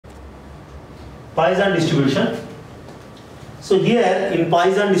Poisson distribution. So here in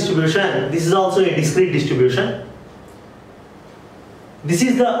Poisson distribution, this is also a discrete distribution. This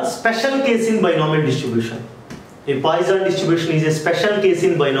is the special case in binomial distribution. A Poisson distribution is a special case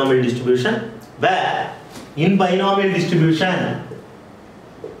in binomial distribution, where in binomial distribution,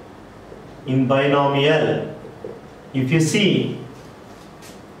 if you see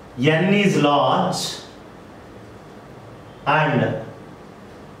n is large and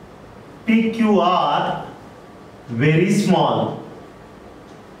PQ are very small,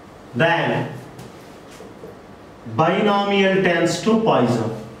 then binomial tends to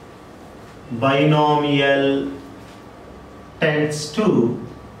Poisson. Binomial tends to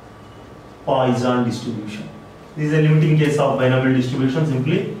Poisson distribution. This is a limiting case of binomial distribution.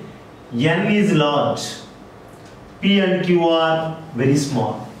 Simply n is large, P and Q are very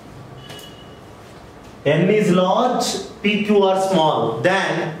small. N is large, P, Q are small,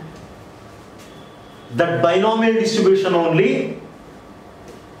 then that binomial distribution only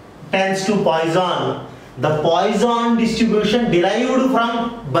tends to Poisson. The Poisson distribution derived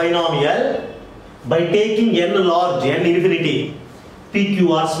from binomial by taking n large, n infinity, P,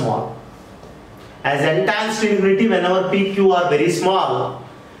 Q are small. As n tends to infinity, whenever P, Q are very small,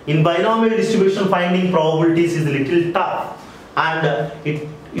 in binomial distribution finding probabilities is a little tough, and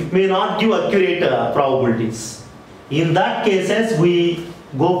it may not give accurate probabilities. In that cases, we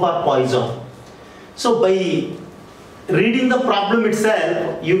go for Poisson. So by reading the problem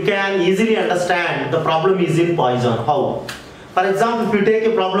itself, you can easily understand the problem is in Poisson. How? For example, if you take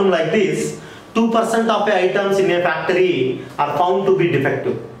a problem like this, 2% of the items in a factory are found to be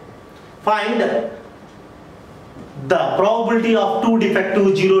defective. Find the probability of 2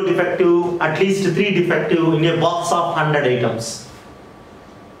 defective, 0 defective, at least 3 defective in a box of 100 items.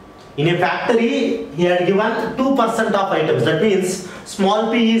 In a factory, he had given 2% of items. That means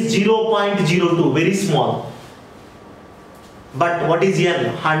small p is 0.02, very small. But what is n?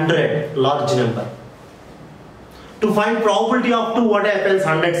 100, large number. To find probability of 2, what happens?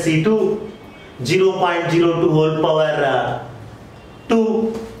 100 C2, 0.02 whole power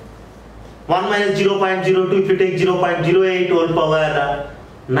 2. 1 minus 0.02, if you take 0.08 whole power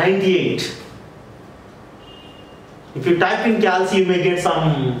 98. If you type in calc, you may get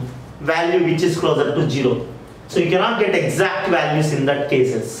some value which is closer to 0. So you cannot get exact values in that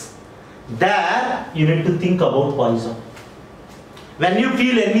cases. There you need to think about Poisson. When you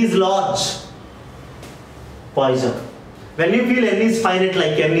feel n is large, Poisson. When you feel n is finite,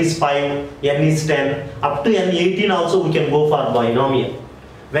 like n is 5, n is 10, up to n 18 also we can go for binomial.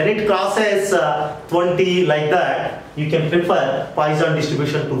 When it crosses 20 like that, you can prefer Poisson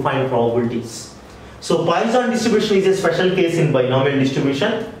distribution to find probabilities. So Poisson distribution is a special case in binomial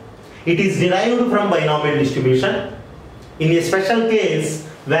distribution. It is derived from binomial distribution. In a special case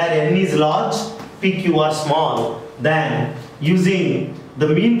where n is large, p, q are small, then using the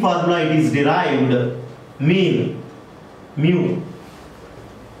mean formula it is derived, mean mu,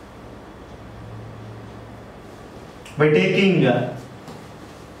 by taking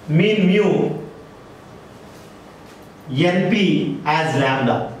mean mu np as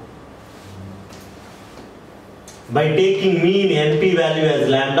lambda. By taking mean np value as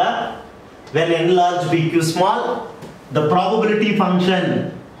lambda, when n large pq small, the probability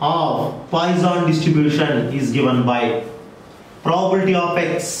function of Poisson distribution is given by probability of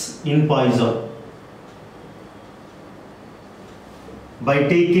x in Poisson. By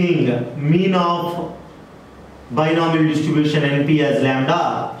taking mean of binomial distribution np as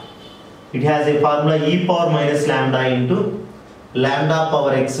lambda, it has a formula e power minus lambda into lambda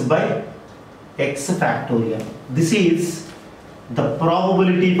power x by x factorial. This is the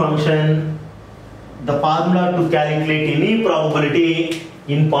probability function, the formula to calculate any probability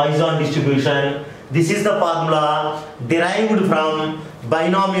in Poisson distribution. This is the formula derived from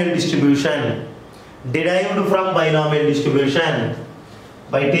binomial distribution. Derived from binomial distribution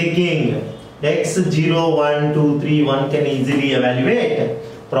by taking x 0, 1, 2, 3, one can easily evaluate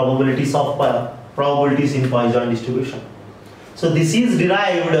probabilities of probabilities in Poisson distribution. So this is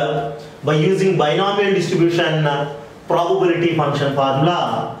derived by using binomial distribution probability function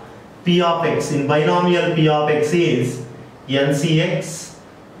formula. P of x in binomial, P of x is ncx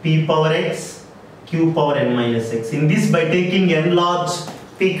p power x q power n minus x. In this, by taking n large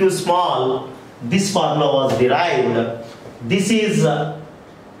pq small, this formula was derived. This is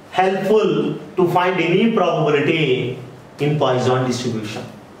helpful to find any probability in Poisson distribution.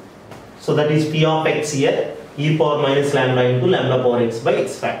 So that is p of x here, e power minus lambda into lambda power x by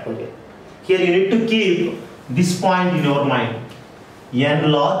x factorial. Here you need to keep this point in your mind.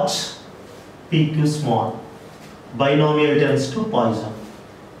 N large, pq small. Binomial tends to Poisson.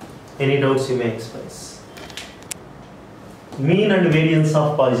 Any doubts you may express. Mean and variance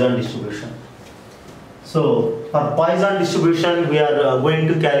of Poisson distribution. So for Poisson distribution, we are going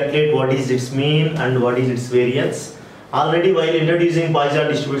to calculate what is its mean and what is its variance. Already while introducing Poisson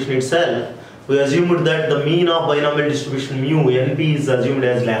distribution itself, we assumed that the mean of binomial distribution mu NP is assumed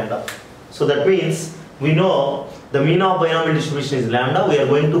as lambda. So that means we know the mean of binomial distribution is lambda. We are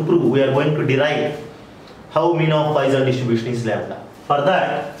going to prove, we are going to derive how mean of Poisson distribution is lambda. For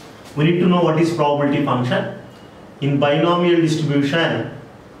that, we need to know what is probability function. In binomial distribution,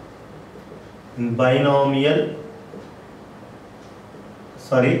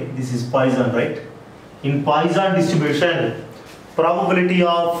 this is Poisson, right? In Poisson distribution, probability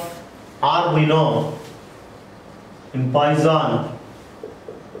of R we know. In Poisson,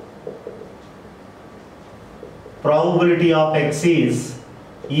 probability of X is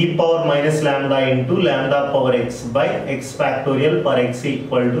e power minus lambda into lambda power x by x factorial for x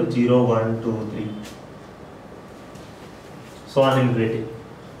equal to 0, 1, 2, 3. So on infinity.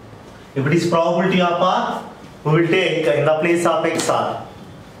 If it is probability of R, we will take in the place of XR.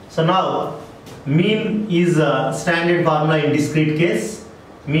 So now, mean is a standard formula in discrete case.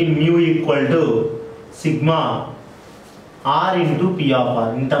 Mean mu equal to sigma R into P of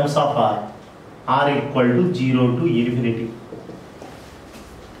R in terms of R equal to 0 to infinity.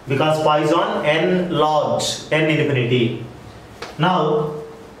 Because Poisson n large, n infinity. Now,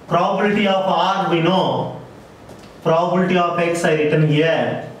 probability of R we know. Probability of X I written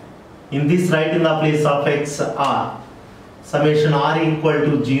here. In this, write in the place of X R. Summation R equal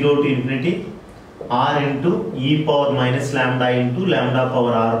to 0 to infinity. R into e power minus lambda into lambda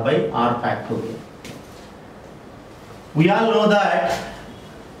power R by R factorial. We all know that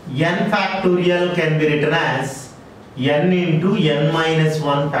n factorial can be written as n into n minus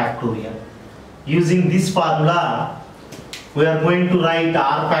 1 factorial. Using this formula, we are going to write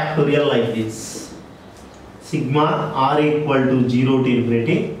R factorial like this. Sigma R equal to 0 to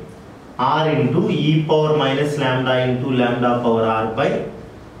infinity. R into e power minus lambda into lambda power R by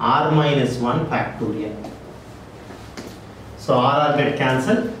R minus 1 factorial. So R get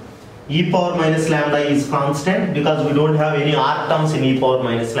cancelled. E power minus lambda is constant because we don't have any R terms in e power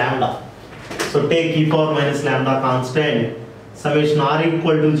minus lambda. So take e power minus lambda constant. Summation R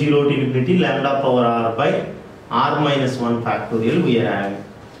equal to 0 to infinity lambda power R by R minus 1 factorial we are having.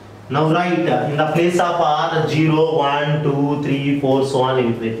 Now write in the place of R 0, 1, 2, 3, 4, so on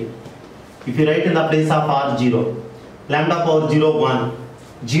infinity. If you write in the place of R 0, lambda power 0, 1,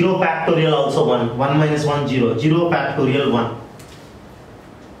 0 factorial also 1, 1 minus 1, 0, 0 factorial 1.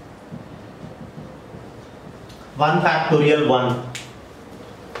 1 factorial 1.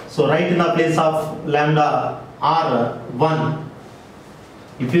 So write in the place of lambda R 1.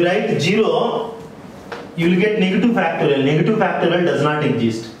 If you write 0, you will get negative factorial. Negative factorial does not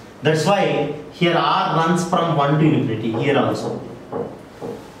exist. That's why here R runs from 1 to infinity, here also.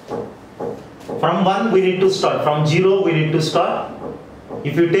 From 1 we need to start, from 0 we need to start.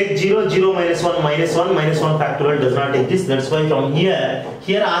 If you take 0, 0 minus 1, minus 1, minus 1 factorial does not exist. That's why from here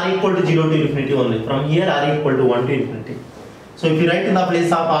R equal to 0 to infinity only. From here R equal to 1 to infinity. So if you write in the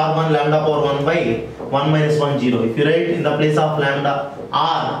place of R1 lambda power 1 by 1 minus 1, 0. If you write in the place of lambda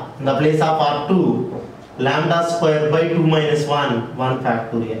R, in the place of R2, lambda square by 2 minus 1, 1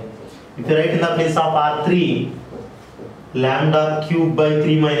 factorial. If you write in the place of R3, lambda cube by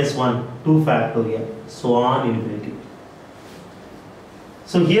 3 minus 1, 2 factorial, so on infinity.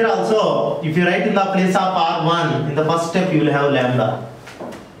 So here also, if you write in the place of R1, in the first step you will have lambda.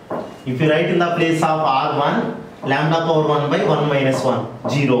 If you write in the place of R1, lambda power 1 by 1 minus 1,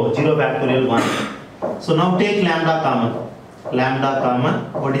 0, 0 factorial 1. So now take lambda common. Lambda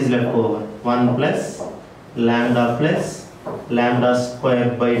common, what is left over? 1 plus lambda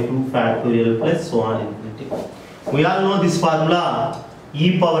square by 2 factorial plus so on infinity. We all know this formula,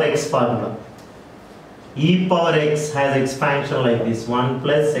 e power x formula. E power x has expansion like this, 1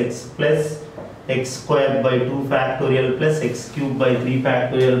 plus x square by 2 factorial plus x cube by 3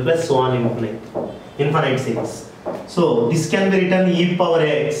 factorial plus so on infinite series. So this can be written e power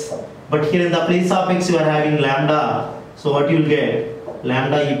x, but here in the place of x you are having lambda. So what you will get?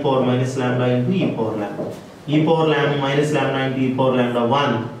 Lambda e power minus lambda into e power lambda. E power lambda minus lambda into e power lambda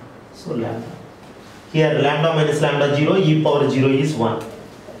 1. So lambda. Here lambda minus lambda 0, e power 0 is 1.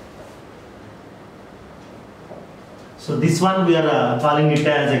 So this one we are calling it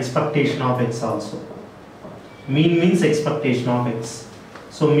as expectation of x also. Mean means expectation of x.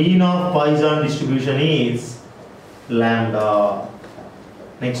 So mean of Poisson distribution is lambda.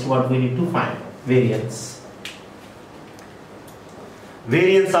 Next what we need to find? Variance.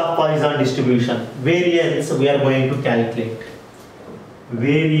 Variance of Poisson distribution. Variance we are going to calculate.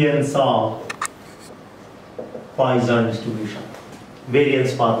 variance of Poisson distribution.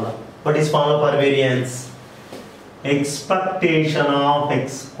 Variance formula. What is formula for variance? Expectation of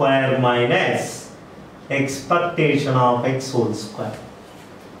x square minus expectation of x whole square.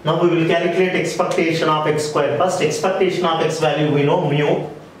 Now we will calculate expectation of x square first. Expectation of x value we know mu.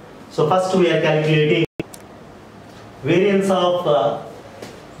 So first we are calculating variance of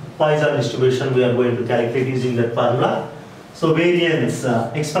Poisson distribution. We are going to calculate using that formula. So variance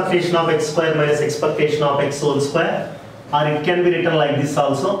expectation of x square minus expectation of x whole square, or it can be written like this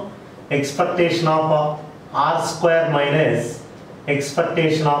also, expectation of r square minus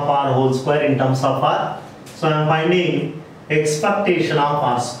expectation of r whole square in terms of r. So I am finding expectation of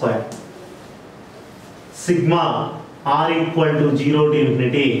r square sigma r equal to 0 to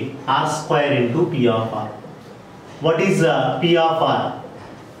infinity r square into p of r. What is p of r?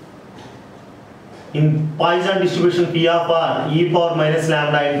 In Poisson distribution, p of r e power minus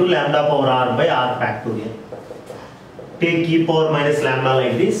lambda into lambda power r by r factorial. Take e power minus lambda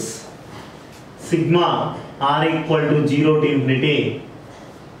like this. Sigma r equal to 0 to infinity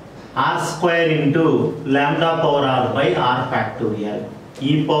r square into lambda power r by r factorial.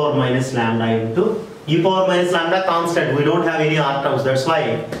 E power minus lambda into e power minus lambda constant. We don't have any r terms. That's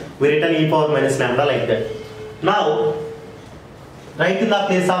why we written e power minus lambda like that. Now write in the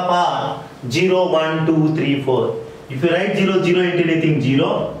place of r 0, 1, 2, 3, 4. If you write 0, 0 into anything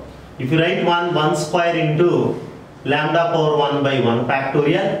 0. If you write 1, 1 square into lambda power 1 by 1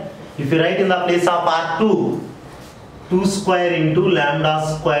 factorial. If you write in the place of r2, 2 square into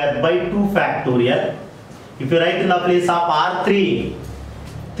lambda square by 2 factorial. If you write in the place of r3,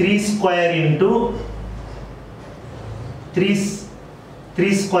 3 square into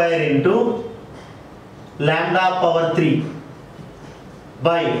 3 square into lambda power 3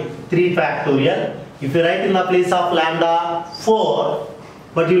 by 3 factorial. If you write in the place of lambda 4,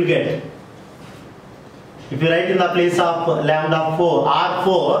 what you will get? If you write in the place of lambda 4,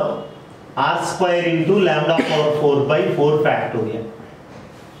 r4, r square into lambda power 4 by 4 factorial.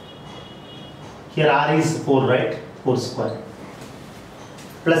 Here r is 4, right? 4 square.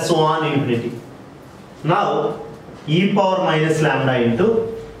 Plus so on infinity. Now e power minus lambda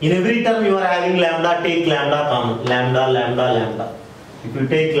into, in every term you are having lambda, take lambda common. Lambda, lambda, lambda. If you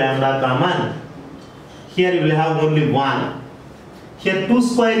take lambda common, here you will have only 1. Here 2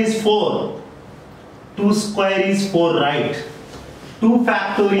 square is 4. 2 square is 4, right? 2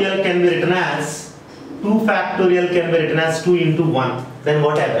 factorial can be written as 2 into 1. Then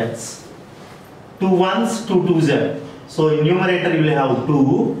what happens? 2 ones, 2 twos are. So in numerator you will have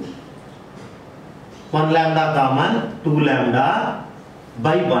 2. 1 lambda common, 2 lambda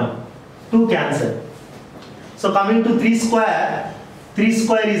by 1. 2 cancel. So coming to 3 square. 3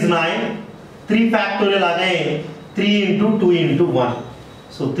 square is 9, 3 factorial again, 3 into 2 into 1.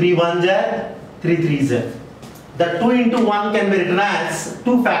 So 3 1s are, 3 3s are. The 2 into 1 can be written as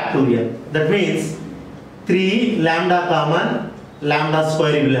 2 factorial. That means 3 lambda common, lambda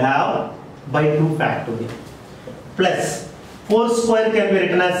square you will have by 2 factorial. Plus 4 square can be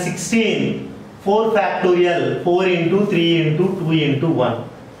written as 16, 4 factorial, 4 into 3 into 2 into 1.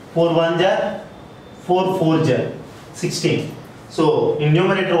 4 1s are, 4 4s are, 16. So in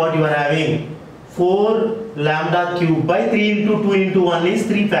numerator what you are having, 4 lambda cube by 3 into 2 into 1 is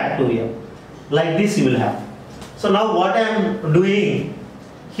 3 factorial. Like this you will have. So now what I am doing,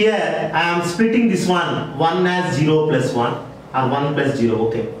 here I am splitting this one as 0 plus 1 or 1 plus 0,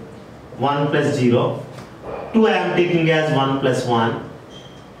 okay. 1 plus 0, 2 I am taking as 1 plus 1,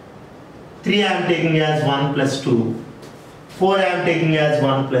 3 I am taking as 1 plus 2, 4 I am taking as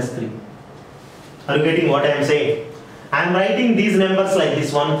 1 plus 3. Are you getting what I am saying? I am writing these numbers like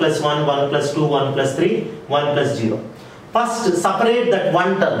this, 1 plus 1, 1 plus 2, 1 plus 3, 1 plus 0. First separate that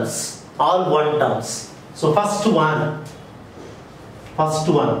 1 terms, all 1 terms. So first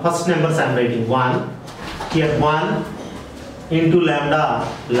numbers I am writing 1, here 1 into lambda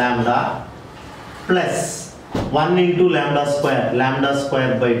plus 1 into lambda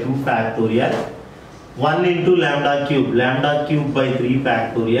square by 2 factorial, 1 into lambda cube by 3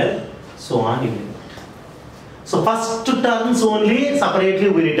 factorial, so on you will. So first terms only separately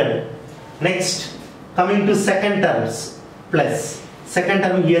we written. Next coming to second terms, plus second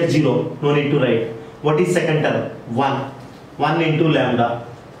term here 0, no need to write. What is second term? 1 into lambda.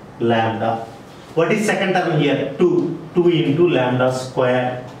 What is second term here? 2 into lambda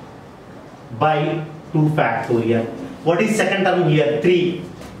square by 2 factorial. What is second term here? 3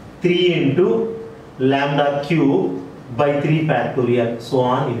 into lambda cube by 3 factorial, so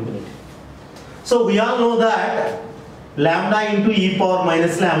on infinity. So we all know that lambda into e power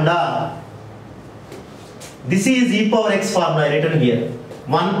minus lambda, this is e power x formula written here.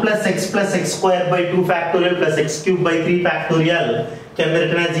 1 plus x square by 2 factorial plus x cube by 3 factorial can be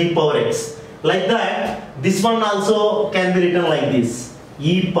written as e power x. Like that, this one also can be written like this,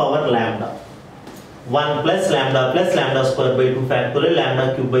 e power lambda. 1 plus lambda square by 2 factorial,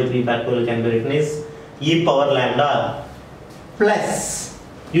 lambda cube by 3 factorial can be written as e power lambda plus,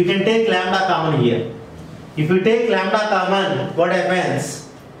 you can take lambda common here. If you take lambda common, what happens?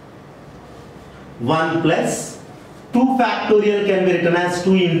 1 plus 2 factorial can be written as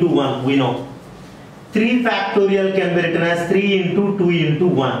 2 into 1, we know. 3 factorial can be written as 3 into 2 into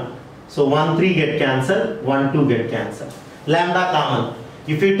 1. So 1, 3 get cancelled, 1, 2 get cancelled. Lambda common.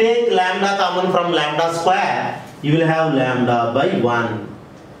 If you take lambda common from lambda square, you will have lambda by 1.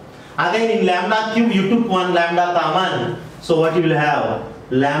 Again in lambda cube, you took 1 lambda common. So what you will have?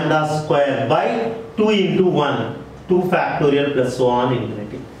 Lambda square by 2 into 1. 2 factorial plus so on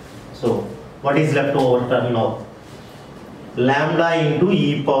infinity. So what is left over now? Lambda into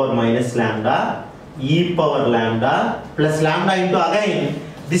e power minus lambda, e power lambda plus lambda into, again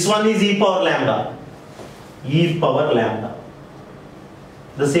this one is e power lambda, e power lambda,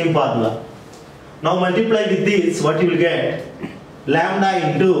 the same formula. Now multiply with this, what you will get? Lambda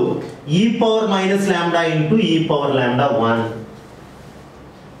into e power minus lambda into e power lambda 1,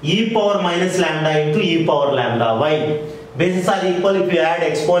 e power minus lambda into e power lambda. Why? Bases are equal if you add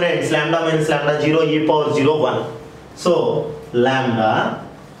exponents, lambda minus lambda 0, e power 0, 1. So lambda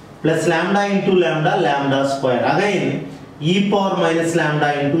plus lambda into lambda, lambda square. Again e power minus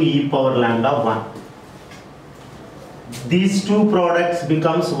lambda into e power lambda 1. These two products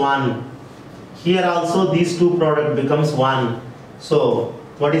becomes 1. Here also these two product becomes 1. So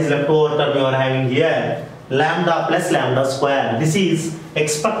what is left over term you are having here? Lambda plus lambda square. This is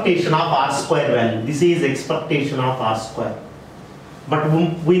expectation of r square value. This is expectation of r square. But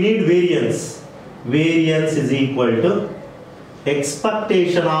we need variance. Variance is equal to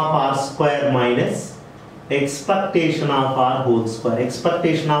expectation of r square minus expectation of r whole square.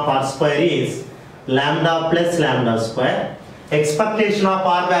 Expectation of r square is lambda plus lambda square. Expectation of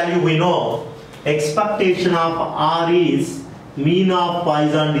r value we know. Expectation of r is mean of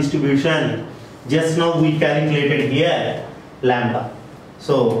Poisson distribution. Just now we calculated here lambda.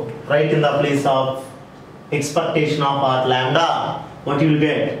 So write in the place of expectation of r lambda, what you will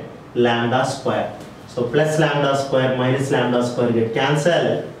get? Lambda square. So plus lambda square minus lambda square get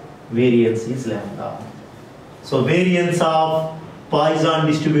cancelled. Variance is lambda. So variance of Poisson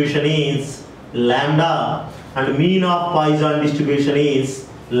distribution is lambda and mean of Poisson distribution is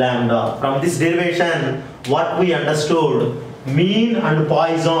lambda. From this derivation, what we understood, mean and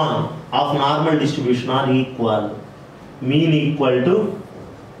Poisson of normal distribution are equal. Mean equal to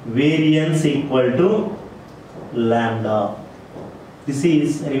variance equal to lambda. This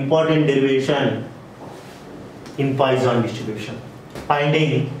is an important derivation in Poisson distribution.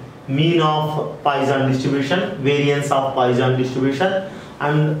 Finding mean of Poisson distribution, variance of Poisson distribution,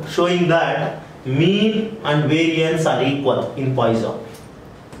 and showing that mean and variance are equal in Poisson.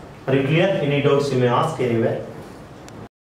 Are you clear? Any doubts you may ask anywhere.